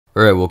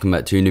Alright, welcome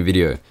back to a new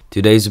video.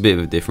 Today's a bit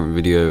of a different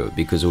video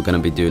because we're going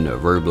to be doing a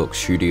Roblox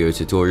studio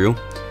tutorial.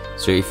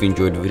 So if you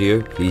enjoyed the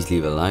video, please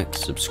leave a like,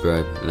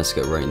 subscribe, and let's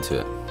get right into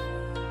it.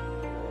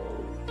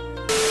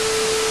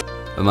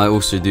 I might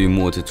also do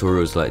more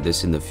tutorials like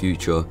this in the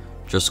future.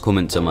 Just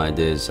comment some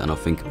ideas and I'll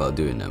think about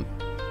doing them.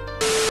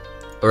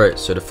 Alright,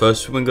 so the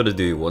first thing we're going to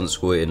do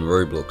once we're in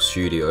Roblox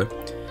Studio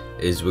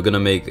is we're going to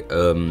make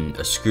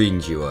a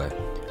screen GUI.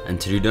 And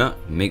to do that,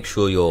 make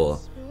sure your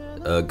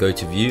go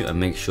to view and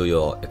make sure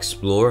your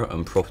explorer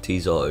and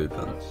properties are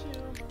open.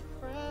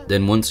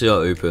 Then once they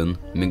are open,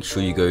 make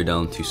sure you go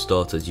down to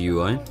start a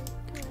GUI,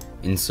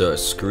 insert a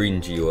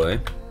screen GUI,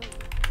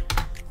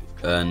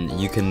 and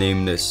you can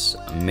name this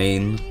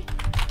main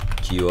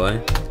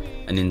GUI,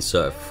 and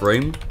insert a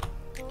frame,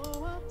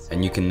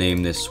 and you can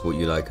name this what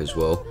you like as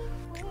well.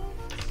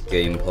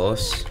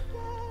 Gamepass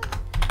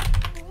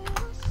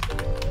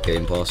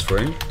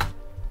frame.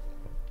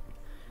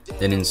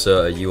 Then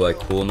insert a UI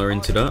corner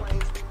into that.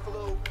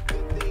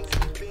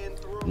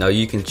 Now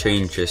you can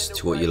change this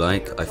to what you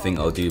like. I think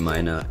I'll do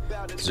mine at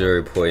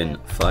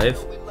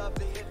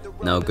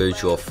 0.5. Now go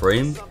to your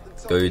frame,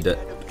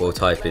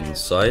 type in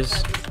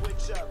size.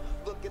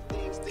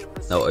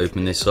 Now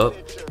open this up,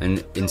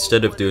 and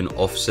instead of doing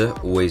offset,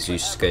 always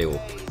use scale.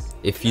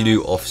 If you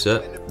do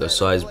offset, the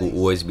size will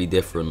always be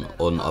different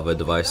on other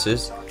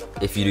devices.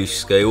 If you do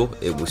scale,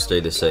 it will stay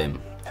the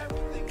same.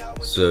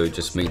 So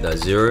just make that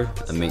 0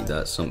 and make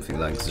that something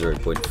like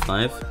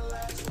 0.5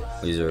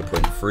 or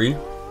 0.3.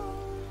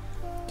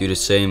 Do the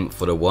same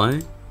for the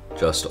Y,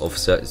 just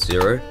offset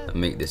 0 and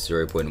make this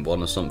 0.1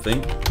 or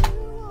something.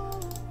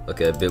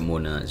 Okay, a bit more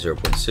than that,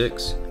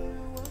 0.6,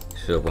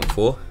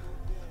 0.4.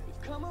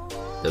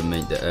 Then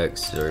make the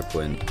X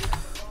 0.6,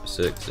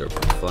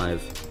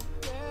 0.5.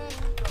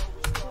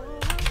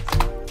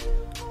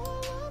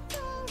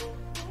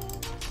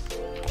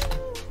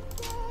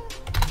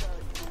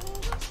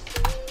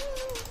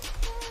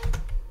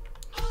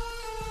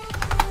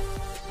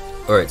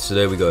 Alright, so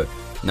there we go.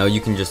 Now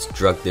you can just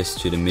drag this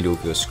to the middle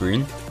of your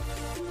screen,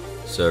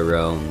 so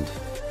around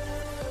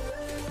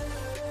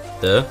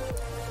there.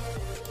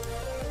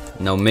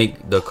 Now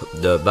make the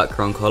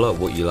background color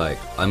what you like.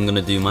 I'm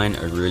gonna do mine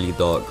a really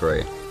dark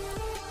grey.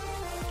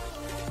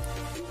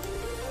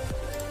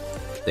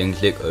 Then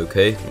click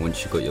OK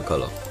once you got your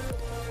color.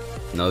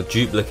 Now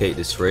duplicate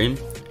this frame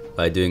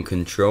by doing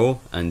Ctrl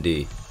and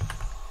D.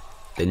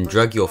 Then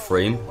drag your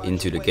frame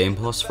into the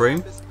Gamepass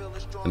frame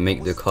and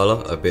make the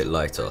color a bit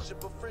lighter.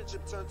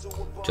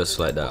 Just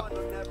like that.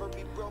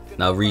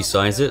 Now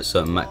resize it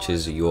so it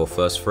matches your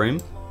first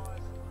frame.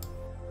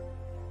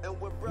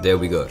 There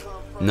we go.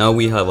 Now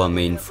we have our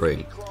main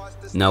frame.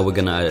 Now we're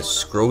gonna add a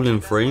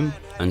scrolling frame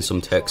and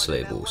some text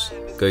labels.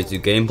 Go to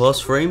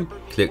Gamepass frame,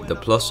 click the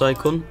plus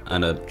icon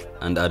and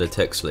add a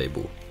text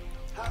label.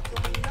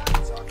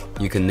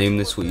 You can name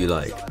this what you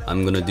like.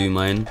 I'm gonna do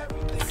mine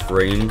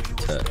frame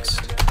text.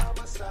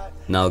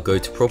 Now go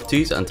to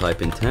properties and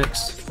type in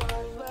text.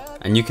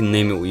 And you can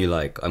name it what you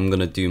like. I'm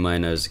gonna do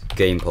mine as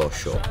Gamepass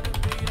shop.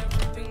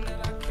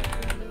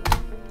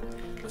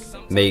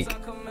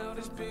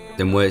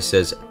 Then where it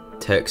says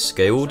text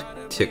scaled,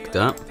 tick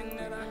that.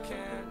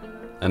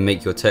 And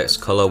make your text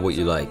color what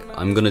you like.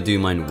 I'm gonna do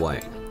mine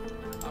white.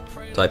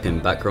 Type in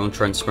background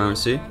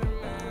transparency.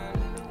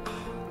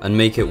 And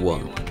make it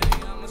 1.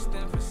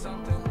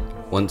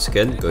 Once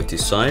again, go to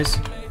size.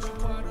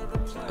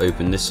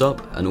 Open this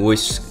up and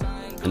always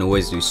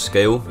do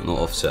scale, not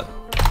offset.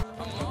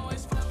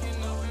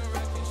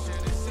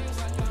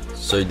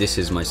 So this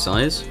is my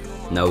size.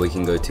 Now we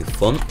can go to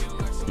font.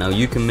 Now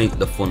you can make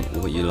the font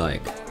what you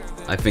like.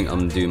 I think I'm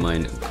gonna do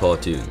mine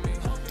cartoon.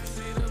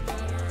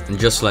 And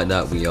just like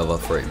that we have our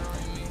frame.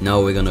 Now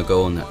we're gonna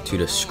go on to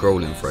the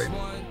scrolling frame.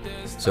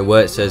 So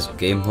where it says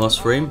Gamepass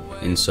frame,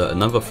 insert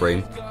another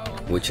frame,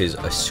 which is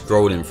a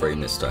scrolling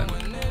frame this time.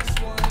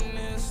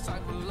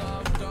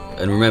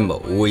 And remember,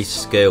 always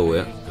scale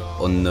it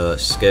on the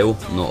scale,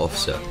 not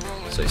offset.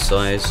 So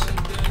size,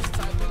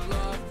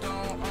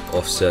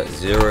 offset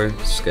 0,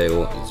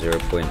 scale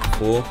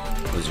 0.4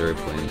 or 0.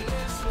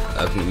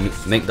 I can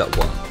make that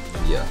 1.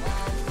 Yeah.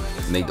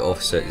 Make the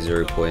offset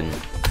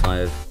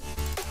 0.5.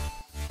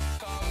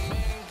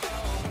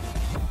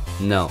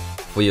 Now,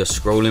 for your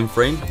scrolling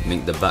frame,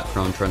 make the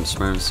background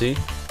transparency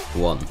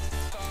 1.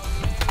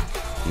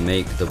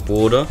 Make the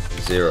border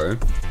 0,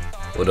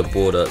 or the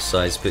border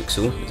size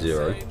pixel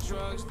 0.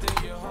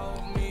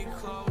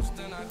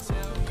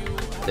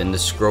 Then the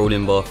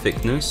scrolling bar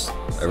thickness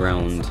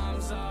around.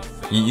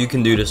 You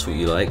can do this what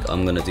you like.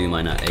 I'm gonna do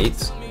mine at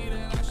 8,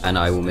 and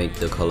I will make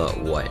the color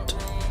white.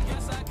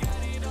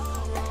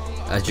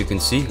 As you can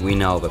see, we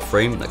now have a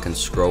frame that can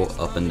scroll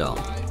up and down.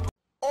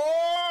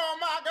 Oh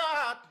my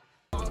God!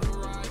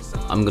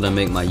 I'm gonna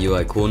make my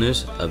UI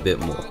corners a bit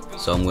more.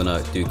 So I'm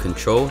gonna do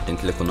Control, then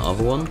click on the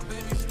other one,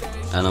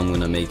 and I'm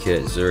gonna make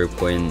it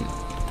 0.8.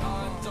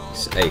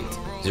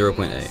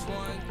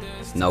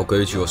 Now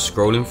go to your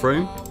scrolling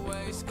frame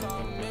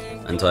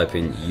and type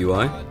in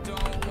UI.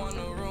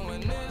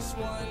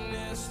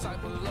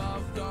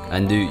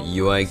 And do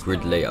UI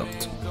grid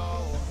layout.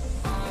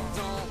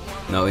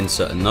 Now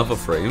insert another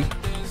frame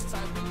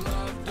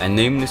and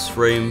name this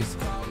frame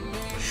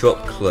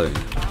shop clone.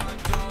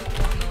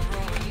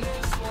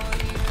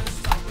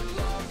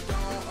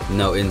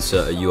 Now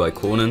insert a UI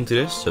corner into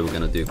this, so we're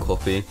going to do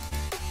copy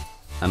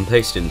and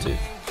paste into.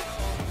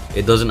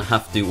 It doesn't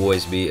have to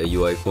always be a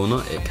UI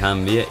corner, it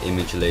can be an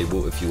image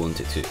label if you want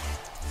it to.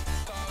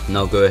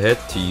 Now go ahead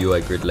to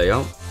UI grid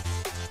layout,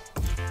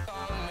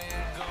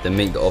 then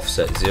make the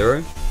offset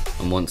 0,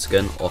 and once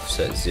again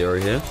offset 0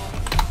 here.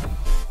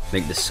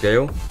 Make the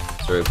scale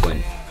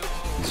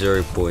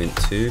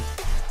 0.2,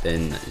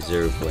 then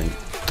 0.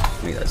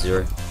 Make that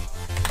 0,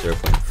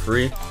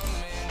 0.3.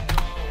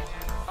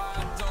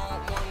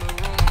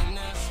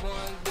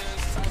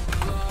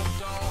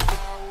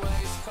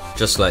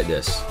 Just like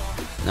this.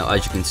 Now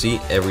as you can see,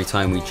 every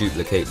time we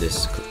duplicate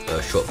this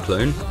shop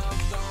clone,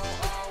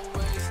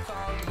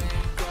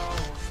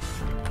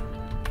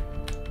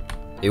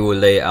 it will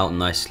lay it out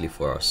nicely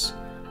for us.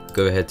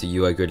 Go ahead to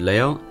UI grid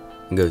layout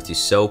and go to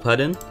cell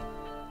padding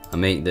and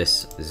make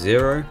this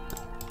 0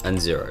 and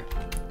 0.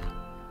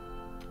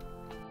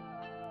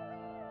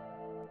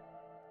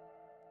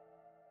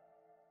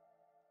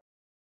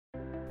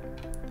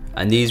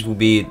 And these will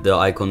be the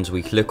icons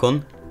we click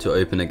on to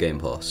open a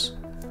Gamepass.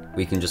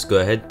 We can just go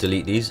ahead,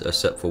 delete these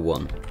except for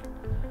one.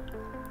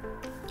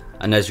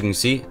 And as you can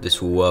see,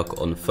 this will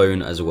work on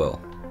phone as well.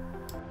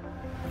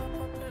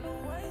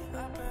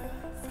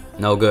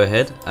 Now go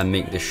ahead and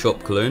make the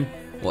shop clone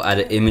or add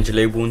an image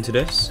label into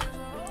this.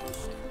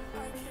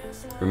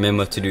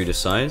 Remember to do the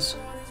size.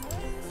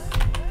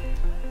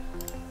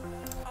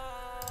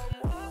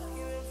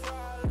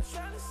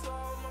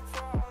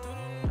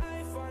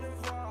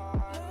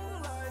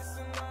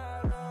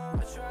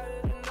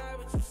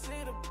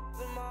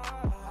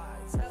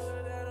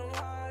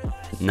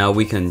 Now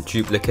we can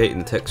duplicate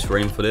the text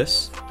frame for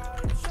this,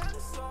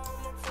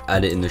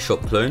 add it in the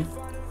shop clone,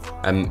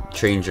 and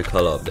change the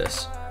color of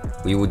this.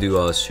 We will do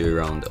ours to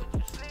around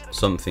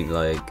something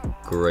like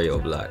grey or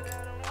black.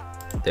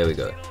 There we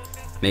go.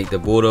 Make the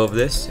border of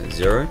this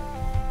 0.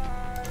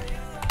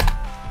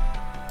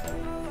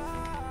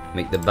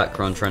 Make the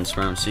background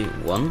transparency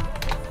 1.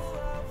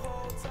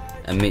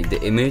 And make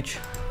the image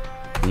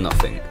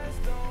nothing.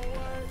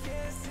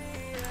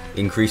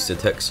 Increase the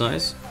text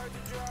size.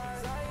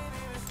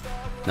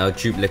 Now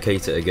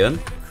duplicate it again.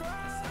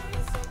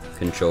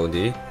 Control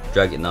D,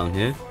 drag it down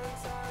here.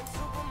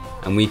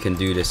 And we can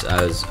do this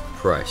as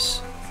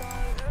price.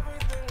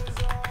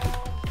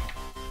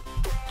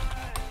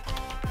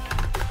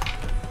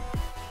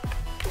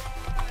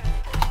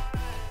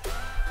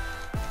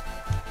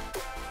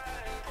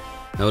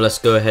 Now let's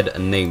go ahead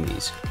and name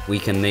these. We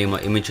can name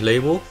our image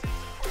label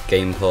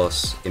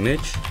Gamepass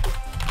image.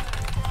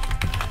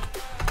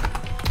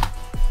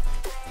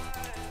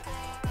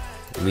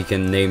 We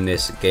can name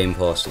this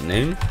Gamepass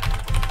name.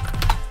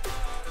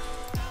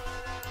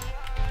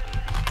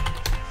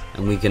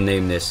 And we can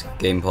name this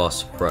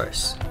Gamepass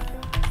price.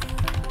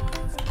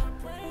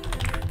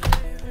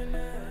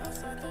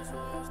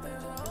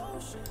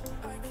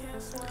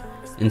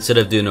 Instead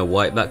of doing a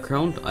white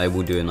background, I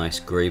will do a nice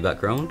grey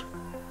background.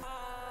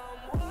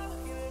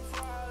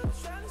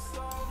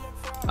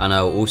 And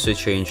I will also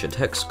change the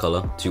text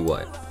color to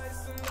white.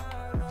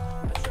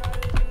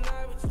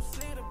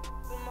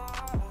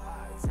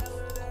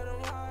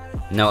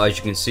 Now as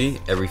you can see,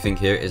 everything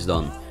here is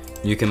done.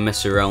 You can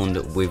mess around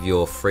with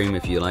your frame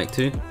if you like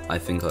to. I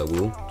think I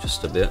will,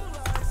 just a bit.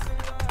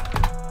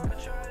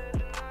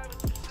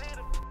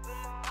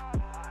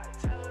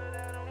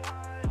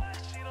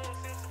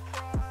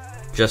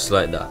 Just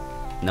like that.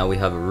 Now we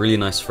have a really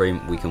nice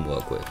frame we can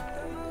work with.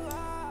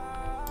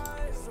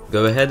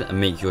 Go ahead and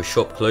make your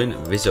shop clone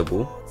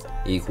visible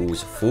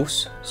equals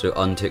false, so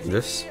untick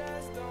this.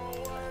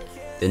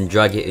 Then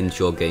drag it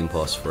into your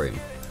Gamepass frame.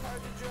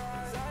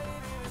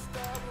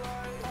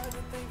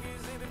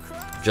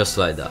 Just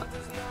like that.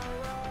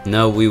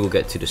 Now we will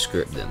get to the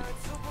scripting.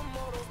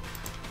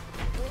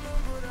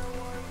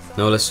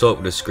 Now let's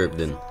start with the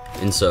scripting.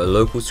 Insert a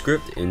local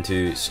script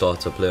into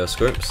starter player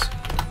scripts.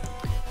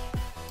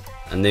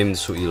 And name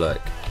this what you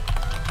like.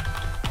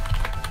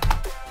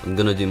 I'm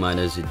gonna do mine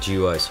as a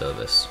GUI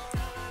service.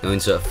 Now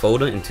insert a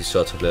folder into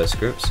starter player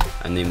scripts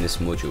and name this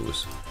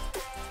modules.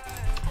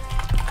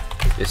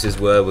 This is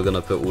where we're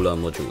gonna put all our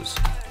modules.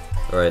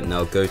 Alright,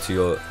 now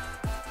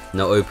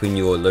open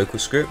your local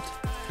script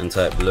and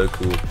type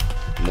local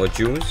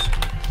modules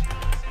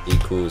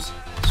equals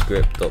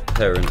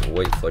script.parent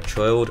wait for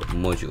child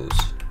modules.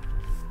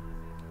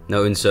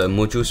 Now insert a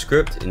module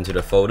script into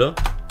the folder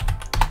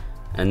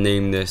and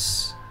name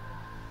this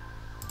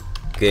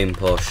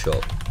Gamepass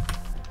shop.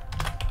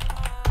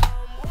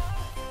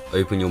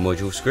 Open your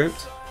module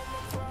script.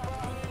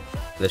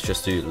 Let's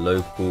just do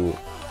local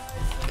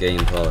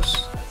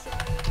Gamepass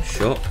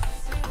shop,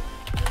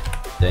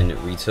 then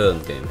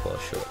return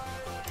Gamepass shop.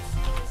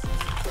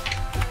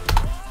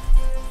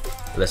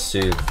 Let's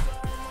do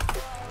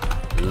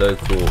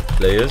local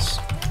players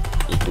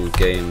equal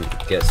game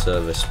get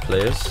service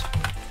players.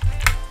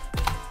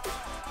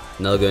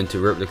 Now going to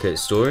replicate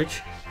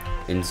storage,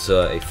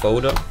 insert a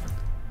folder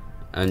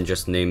and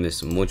just name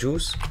this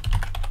modules,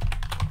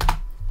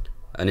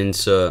 and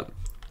insert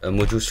a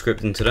module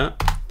script into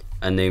that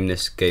and name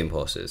this game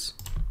passes.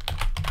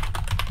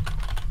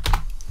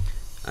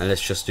 And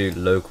let's just do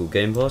local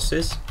game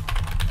passes,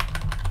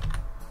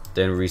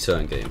 then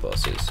return game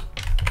passes,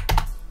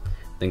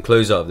 then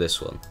close out of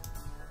this one.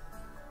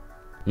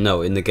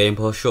 Now in the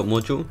Gamepass shop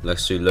module,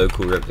 let's do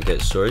local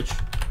replicate storage,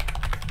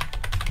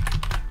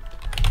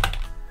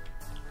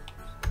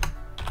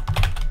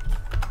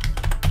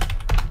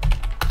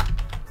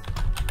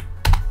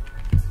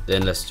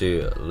 then let's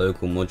do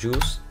local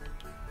modules,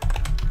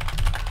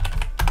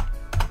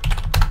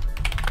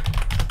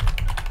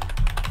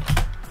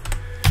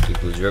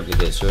 equals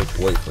replicate storage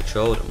wait for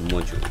child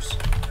modules.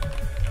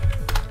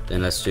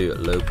 Then let's do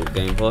local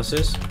game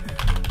passes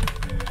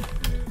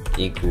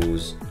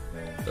equals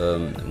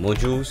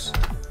modules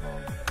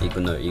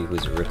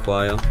equals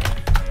require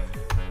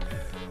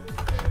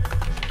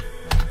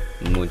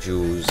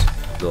modules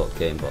dot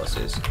game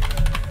passes.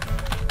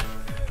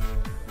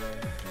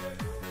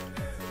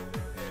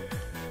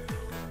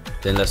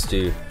 Then let's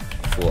do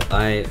for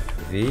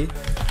IV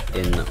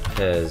in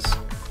pairs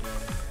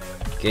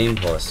game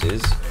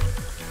passes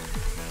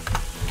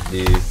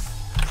do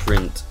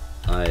print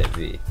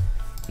IV.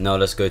 Now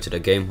let's go to the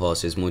game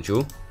passes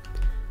module,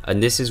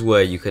 and this is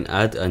where you can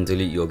add and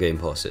delete your game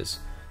passes.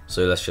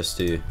 So let's just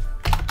do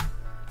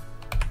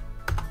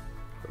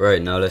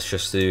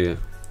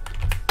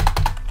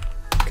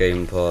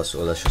game pass,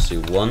 or let's just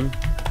do 1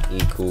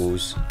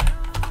 equals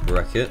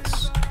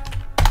brackets,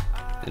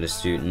 and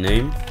let's do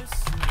name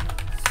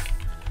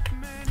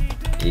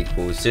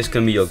equals, this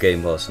can be your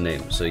game pass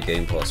name, so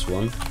game pass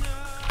 1.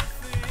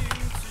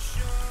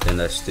 Then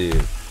let's do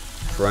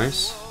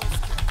price,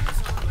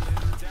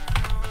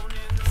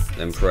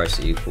 then price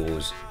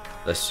equals,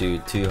 let's do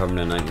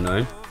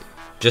 299.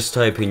 Just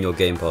type in your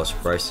Game Pass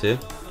price here.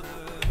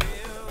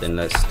 Then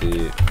let's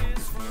do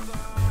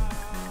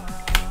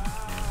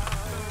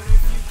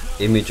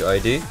image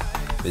ID,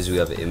 because we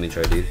have an image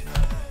ID.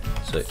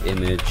 So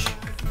image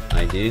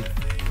ID.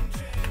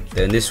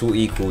 Then this will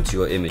equal to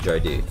your image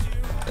ID.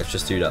 Let's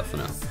just do that for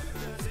now.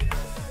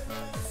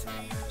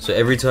 So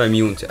every time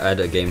you want to add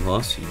a Game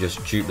Pass, you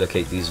just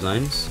duplicate these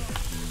lines,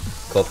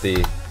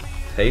 copy,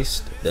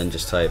 paste, then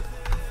just type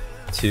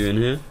 2 in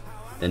here,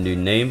 then do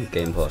name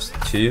Game Pass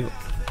 2,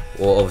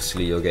 or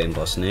obviously your Game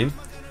Pass name,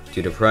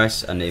 do the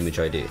price and the image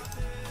ID.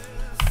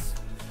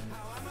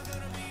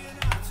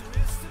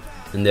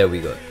 And there we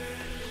go.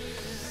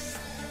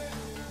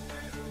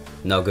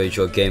 Now go to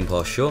your Game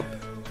Pass shop,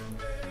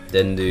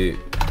 then do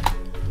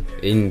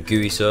in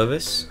GUI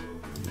service,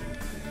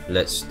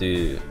 let's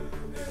do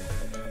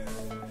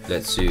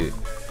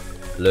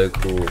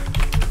local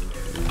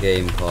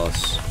Game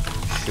Pass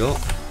shop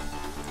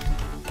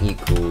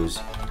equals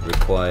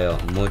require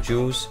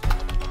modules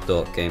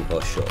dot Game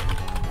Pass shop.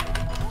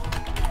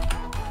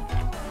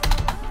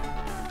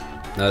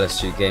 Now let's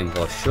do Game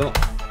Pass shop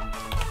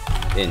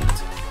int.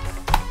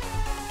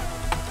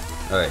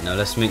 Alright, now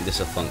let's make this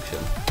a function.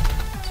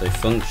 So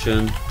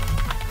function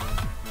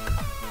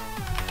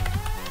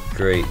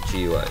create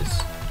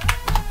GUIs.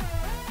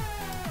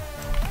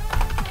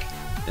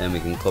 Then we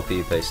can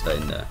copy paste that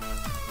in there.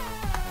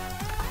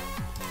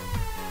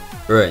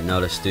 Alright, now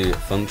let's do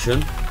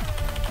function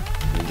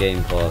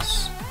Game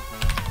Pass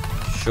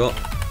shop,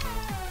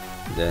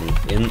 then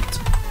int,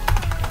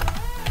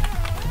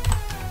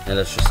 and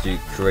let's just do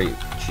create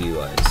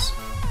GUIs.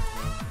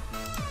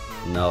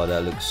 Now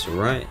that looks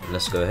right,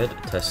 let's go ahead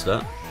and test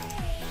that.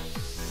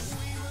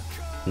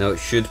 Now it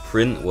should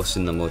print what's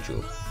in the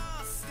module.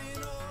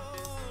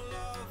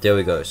 There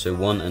we go, so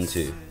 1 and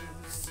 2.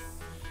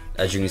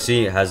 As you can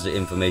see, it has the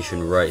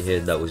information right here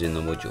that was in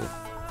the module.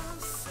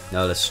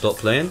 Now let's stop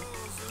playing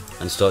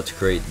and start to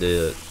create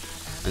the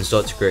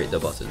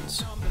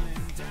buttons.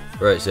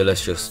 Right, so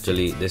let's just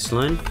delete this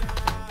line,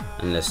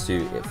 and let's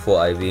do it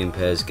for IV in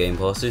pairs game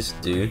passes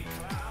do,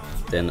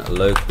 then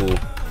local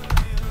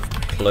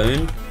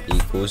clone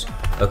equals,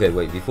 okay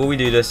wait, before we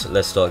do this,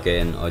 let's start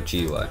getting our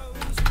GUI.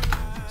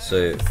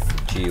 So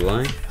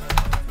GUI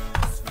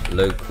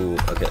local,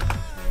 okay,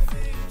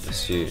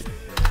 let's do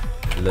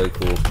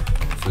local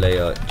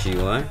player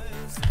GUI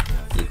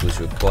equals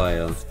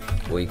require,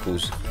 or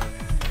equals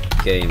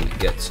game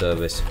get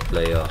service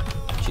player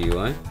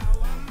GUI.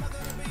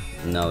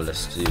 Now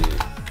let's do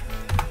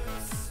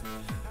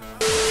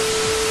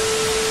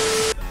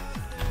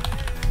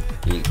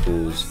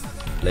equals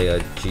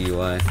player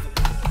GUI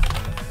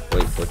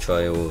wait for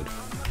child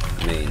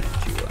main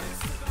GUI.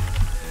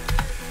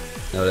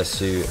 Now let's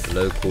do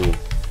local,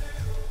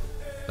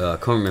 I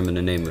can't remember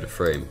the name of the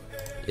frame.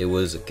 It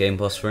was Game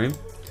Pass frame.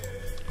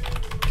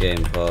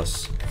 Game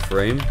Pass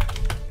frame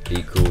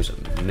equals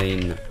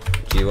main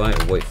GUI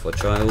wait for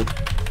child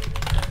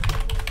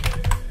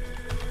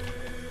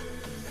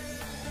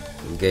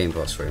Game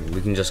Pass frame.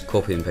 We can just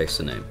copy and paste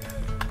the name.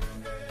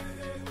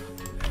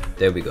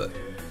 There we go.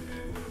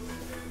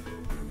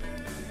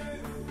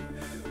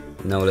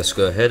 Now let's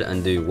go ahead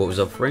and do what was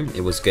up frame.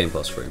 It was Game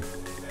Pass frame.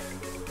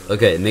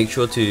 Okay, make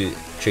sure to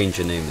change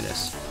the name of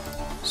this.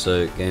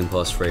 So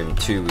Gamepass frame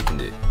 2 we can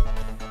do.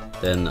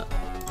 Then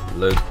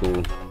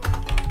local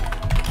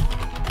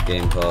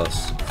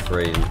Gamepass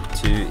frame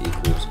 2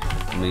 equals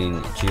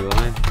main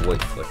GUI,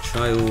 wait for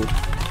child,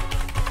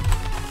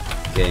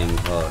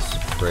 Gamepass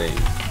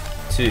frame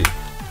 2.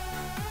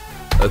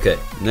 Okay,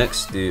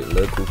 next do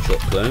local shop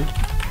clone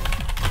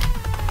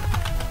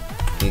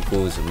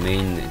equals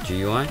main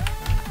GUI.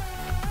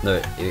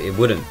 No, it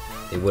wouldn't.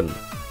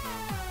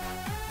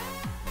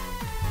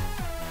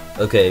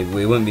 Okay,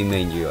 it wouldn't be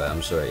main GUI,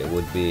 I'm sorry, it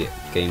would be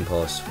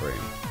Gamepass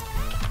frame.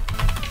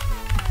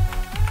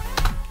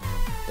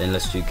 Then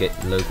let's do get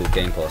local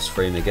Gamepass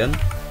frame again.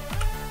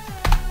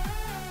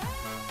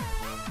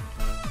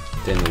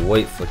 Then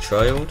wait for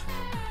child.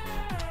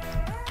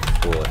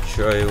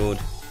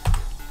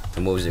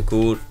 And what was it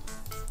called?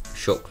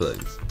 Shop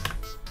clone.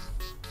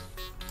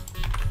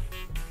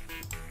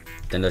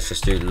 Then let's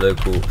just do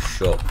local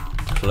shop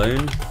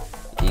clone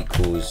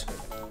equals.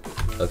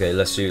 Okay,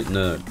 let's do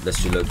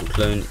local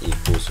clone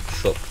equals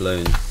shop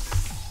clone,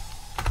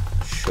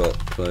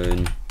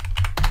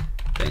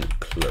 then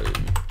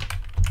clone.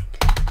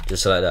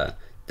 Just like that.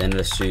 Then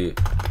let's do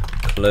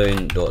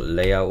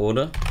clone.layout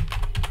order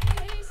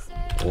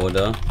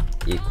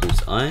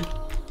equals I.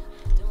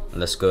 And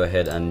let's go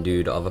ahead and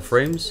do the other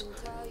frames.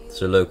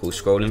 So local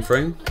scrolling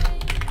frame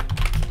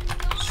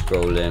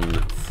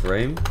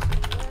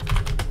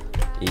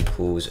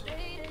equals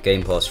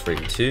Gamepass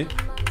frame 2.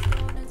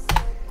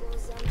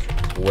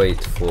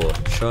 Wait for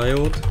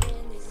child,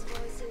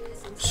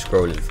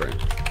 scrolling frame.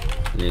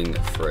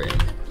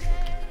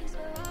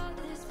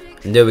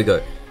 And there we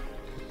go.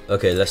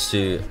 Okay, let's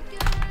do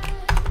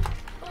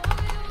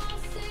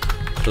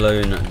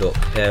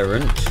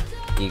clone.parent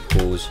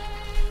equals.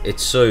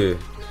 It's so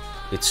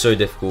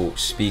difficult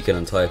speaking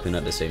and typing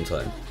at the same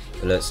time.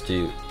 But let's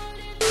do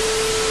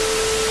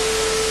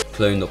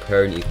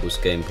clone.parent equals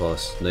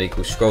Gamepass, no,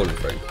 equals scrolling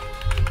frame.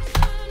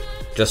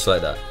 Just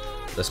like that.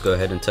 Let's go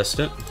ahead and test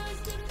it.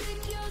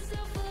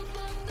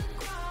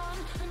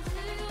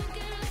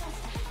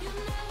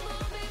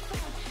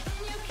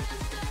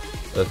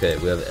 Okay,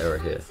 we have an error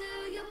here.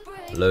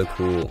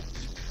 Local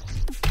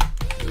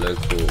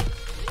let's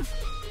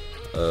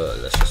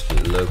just do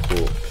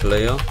local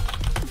player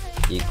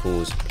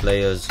equals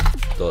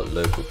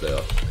players.local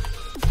player.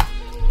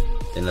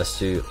 Then let's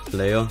do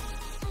player.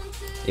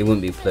 It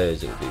wouldn't be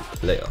players, it would be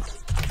player.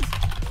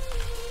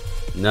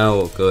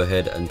 Now go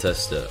ahead and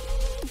test it.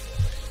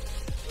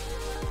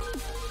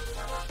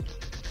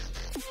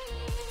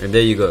 And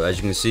there you go. As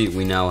you can see,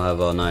 we now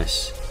have our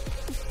nice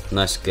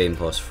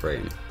Gamepass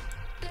frame.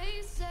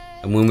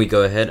 And when we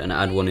go ahead and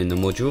add one in the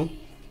module,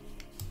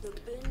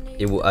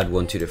 it will add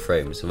one to the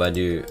frame. So if I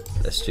do,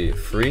 let's do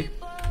 3.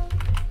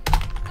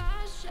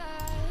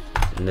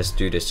 And let's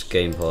do this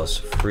Gamepass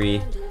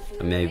 3.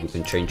 And maybe we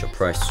can change the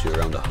price to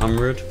around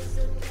 100.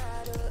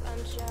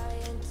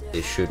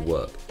 It should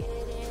work.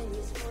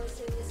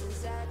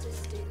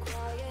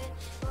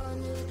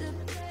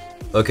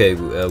 Okay,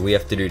 we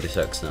have to do the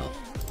text now.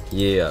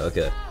 Yeah,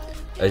 okay.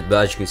 But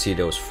as you can see,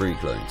 there was 3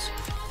 clones.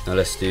 Now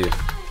let's do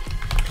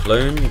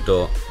clone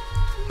dot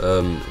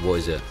what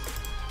is it?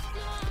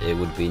 It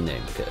would be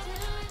name. Okay.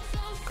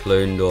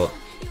 Clone dot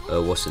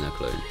what's in a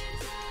clone?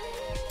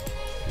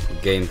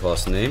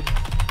 Gamepass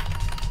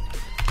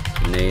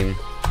name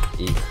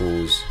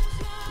equals.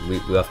 We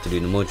have to do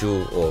the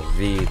module or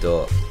v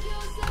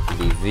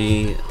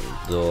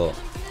dot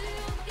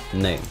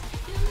name.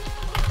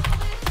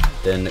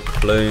 Then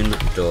clone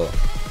dot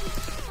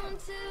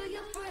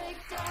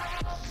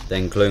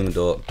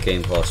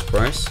Gamepass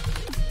price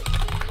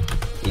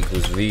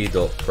equals v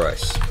dot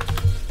price.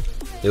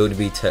 It would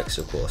be text,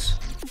 of course.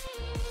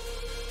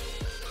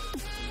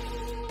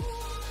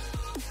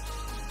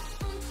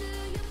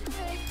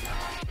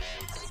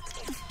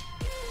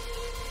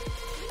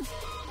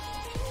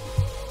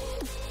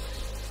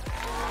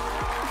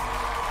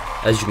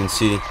 As you can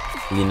see,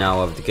 we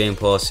now have the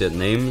Gamepass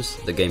names,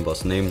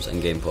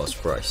 and Gamepass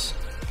price.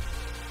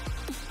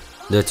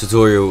 The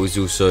tutorial was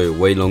also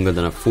way longer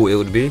than I thought it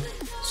would be,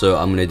 so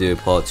I'm going to do a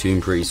part 2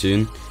 pretty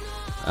soon.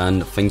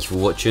 And thank you for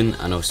watching,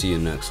 and I'll see you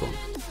in the next one.